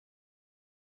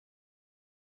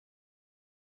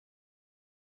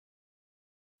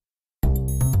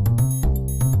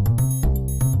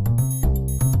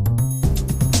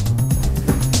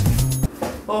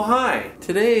Hi!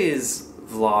 Today's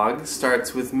vlog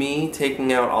starts with me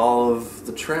taking out all of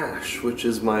the trash, which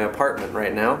is my apartment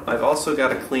right now. I've also got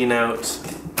to clean out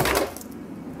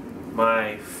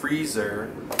my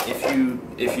freezer.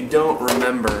 If you don't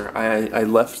remember, I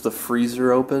left the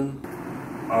freezer open.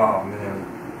 Oh man.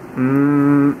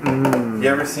 You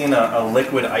ever seen a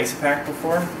liquid ice pack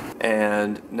before?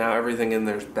 And now everything in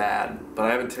there's bad, but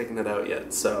I haven't taken it out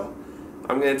yet, so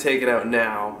I'm gonna take it out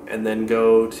now and then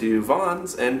go to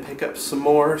Vaughn's and pick up some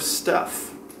more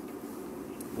stuff.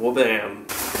 Well, bam.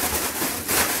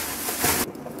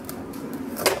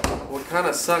 What kind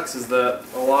of sucks is that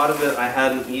a lot of it I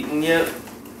hadn't eaten yet.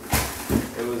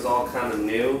 It was all kind of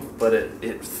new, but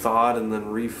it thawed and then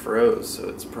refroze, so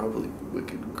it's probably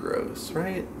wicked gross,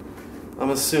 right? I'm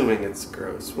assuming it's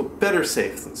gross. Well, better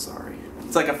safe than sorry.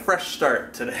 It's like a fresh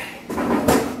start today.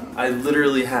 I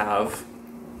literally have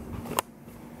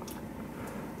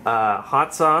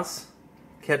hot sauce,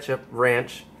 ketchup,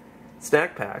 ranch,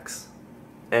 snack packs,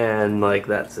 and like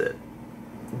that's it.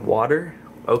 Water?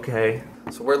 Okay.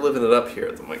 So we're living it up here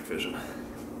at TheMikeVision.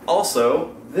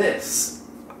 Also, this.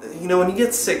 You know, when you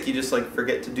get sick, you just like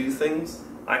forget to do things.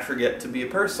 I forget to be a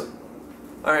person.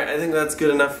 Alright, I think that's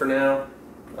good enough for now.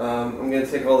 I'm gonna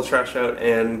take all the trash out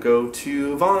and go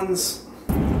to Vaughn's.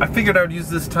 I figured I would use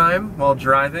this time while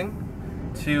driving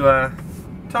to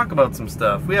talk about some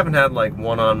stuff. We haven't had like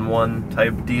one-on-one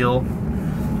type deal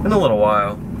in a little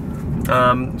while.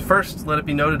 First, let it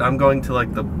be noted, I'm going to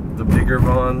like the bigger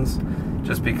Vaughn's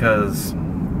just because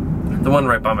the one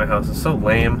right by my house is so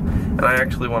lame, and I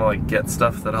actually want to like get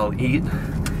stuff that I'll eat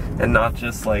and not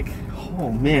just like, oh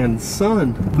man,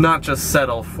 son, not just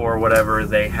settle for whatever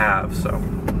they have. So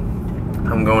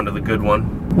I'm going to the good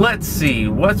one. Let's see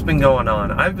what's been going on.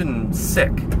 I've been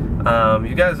sick.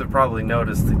 You guys have probably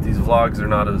noticed that these vlogs are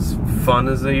not as fun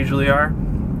as they usually are.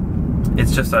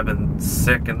 It's just I've been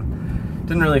sick and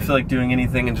didn't really feel like doing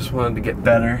anything and just wanted to get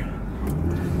better.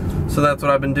 So that's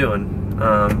what I've been doing.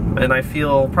 And I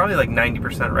feel probably like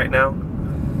 90% right now.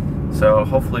 So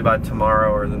hopefully by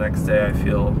tomorrow or the next day I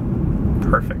feel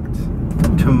perfect.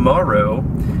 Tomorrow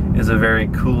is a very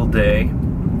cool day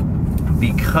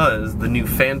because the new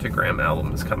Fantagram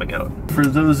album is coming out. For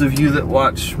those of you that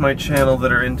watch my channel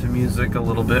that are into music a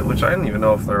little bit, which I don't even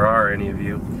know if there are any of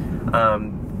you,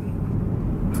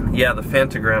 yeah, the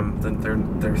Fantagram,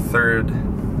 their third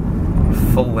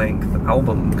full-length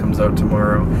album comes out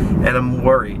tomorrow, and I'm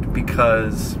worried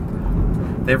because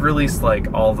they've released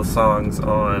like all the songs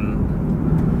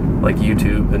on like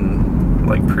YouTube and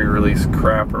like pre-release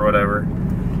crap or whatever,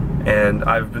 and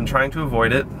I've been trying to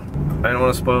avoid it. I don't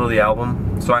want to spoil the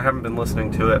album, so I haven't been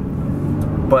listening to it,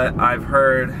 but I've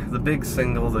heard the big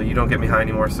single, the You Don't Get Me High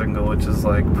Anymore single, which is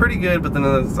like pretty good, but then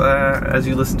it's, as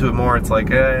you listen to it more, it's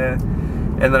like and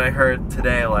then I heard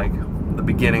today like the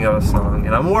beginning of a song,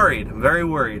 and I'm worried. I'm very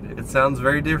worried. It sounds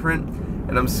very different,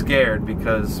 and I'm scared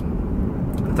because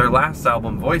their last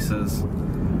album, Voices,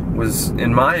 was,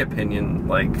 in my opinion,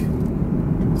 like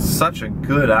such a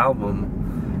good album.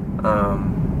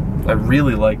 I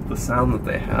really like the sound that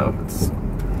they have. It's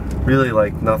really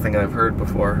like nothing I've heard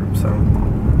before, so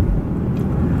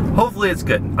hopefully it's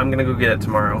good. I'm gonna go get it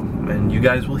tomorrow, and you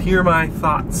guys will hear my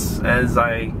thoughts as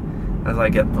I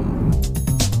get them.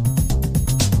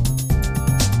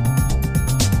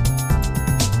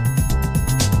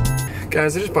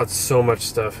 Guys, I just bought so much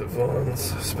stuff at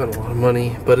Vaughn's. I spent a lot of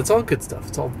money, but it's all good stuff.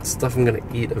 It's all stuff I'm gonna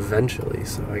eat eventually,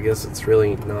 so I guess it's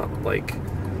really not like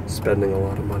spending a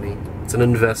lot of money. It's an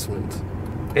investment.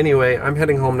 Anyway, I'm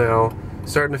heading home now.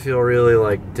 Starting to feel really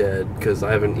like dead because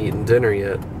I haven't eaten dinner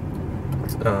yet,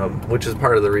 which is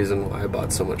part of the reason why I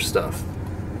bought so much stuff.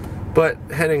 But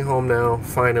heading home now,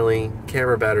 finally.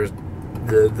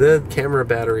 The camera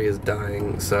battery is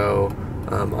dying, so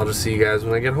I'll just see you guys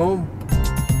when I get home.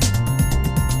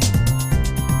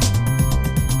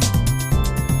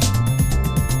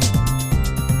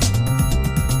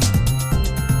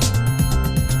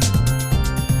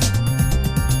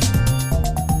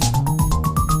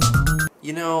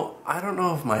 You know, I don't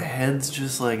know if my head's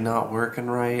just like not working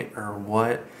right or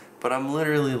what, but I'm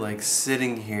literally like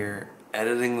sitting here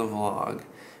editing the vlog.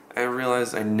 I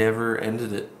realized I never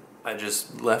ended it. I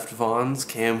just left Vaughn's,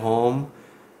 came home,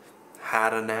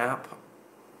 had a nap,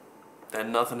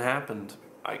 then nothing happened.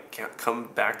 I can't come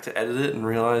back to edit it and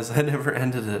realize I never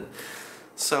ended it.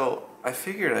 So I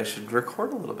figured I should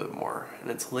record a little bit more,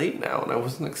 and it's late now and I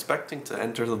wasn't expecting to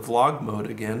enter the vlog mode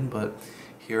again, but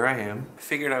here I am. I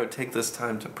figured I would take this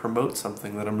time to promote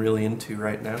something that I'm really into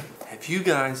right now. Have you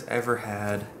guys ever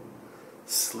had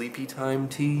sleepy time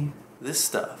tea? This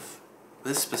stuff,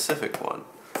 this specific one.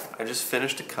 I just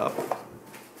finished a cup.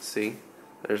 See?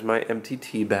 There's my empty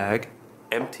tea bag.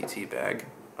 Empty tea bag.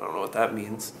 I don't know what that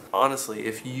means. Honestly,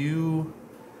 if you,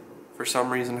 for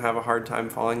some reason, have a hard time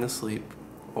falling asleep,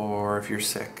 or if you're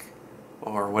sick,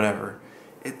 or whatever,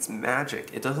 it's magic.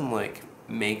 It doesn't like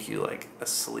make you like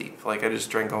asleep. Like I just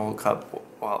drank a whole cup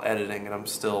while editing and I'm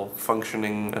still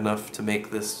functioning enough to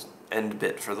make this end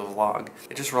bit for the vlog.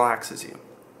 It just relaxes you.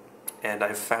 And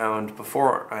I found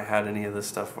before I had any of this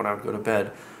stuff, when I would go to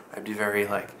bed, I'd be very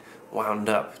like wound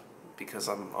up because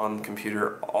I'm on the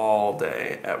computer all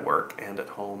day at work and at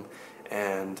home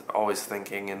and always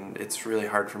thinking, and it's really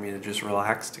hard for me to just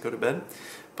relax to go to bed.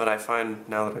 But I find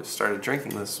now that I've started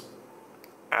drinking this,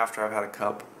 after I've had a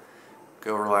cup,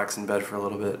 go relax in bed for a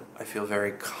little bit, I feel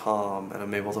very calm and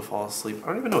I'm able to fall asleep. I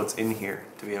don't even know what's in here,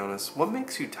 to be honest. What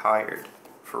makes you tired?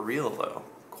 For real though.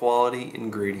 Quality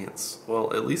ingredients.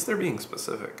 Well, at least they're being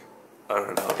specific. I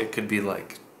don't know, it could be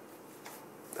like,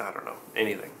 I don't know,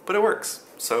 anything. But it works.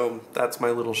 So that's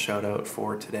my little shout out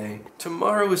for today.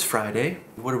 Tomorrow is Friday.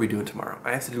 What are we doing tomorrow?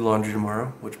 I have to do laundry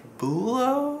tomorrow, which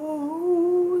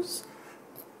blows.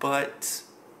 But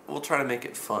we'll try to make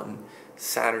it fun.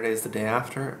 Saturday's the day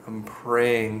after. I'm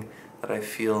praying that I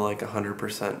feel like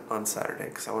 100% on Saturday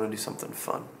because I want to do something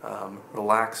fun.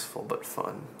 Relaxful but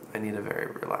fun. I need a very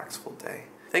relaxful day.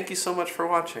 Thank you so much for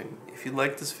watching. If you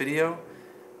liked this video,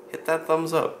 hit that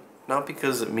thumbs up. Not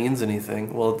because it means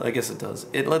anything. Well, I guess it does.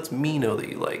 It lets me know that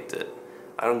you liked it.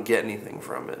 I don't get anything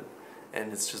from it.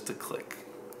 And it's just a click.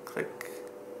 Click.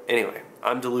 Anyway,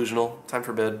 I'm delusional. Time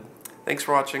for bed. Thanks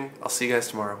for watching. I'll see you guys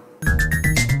tomorrow.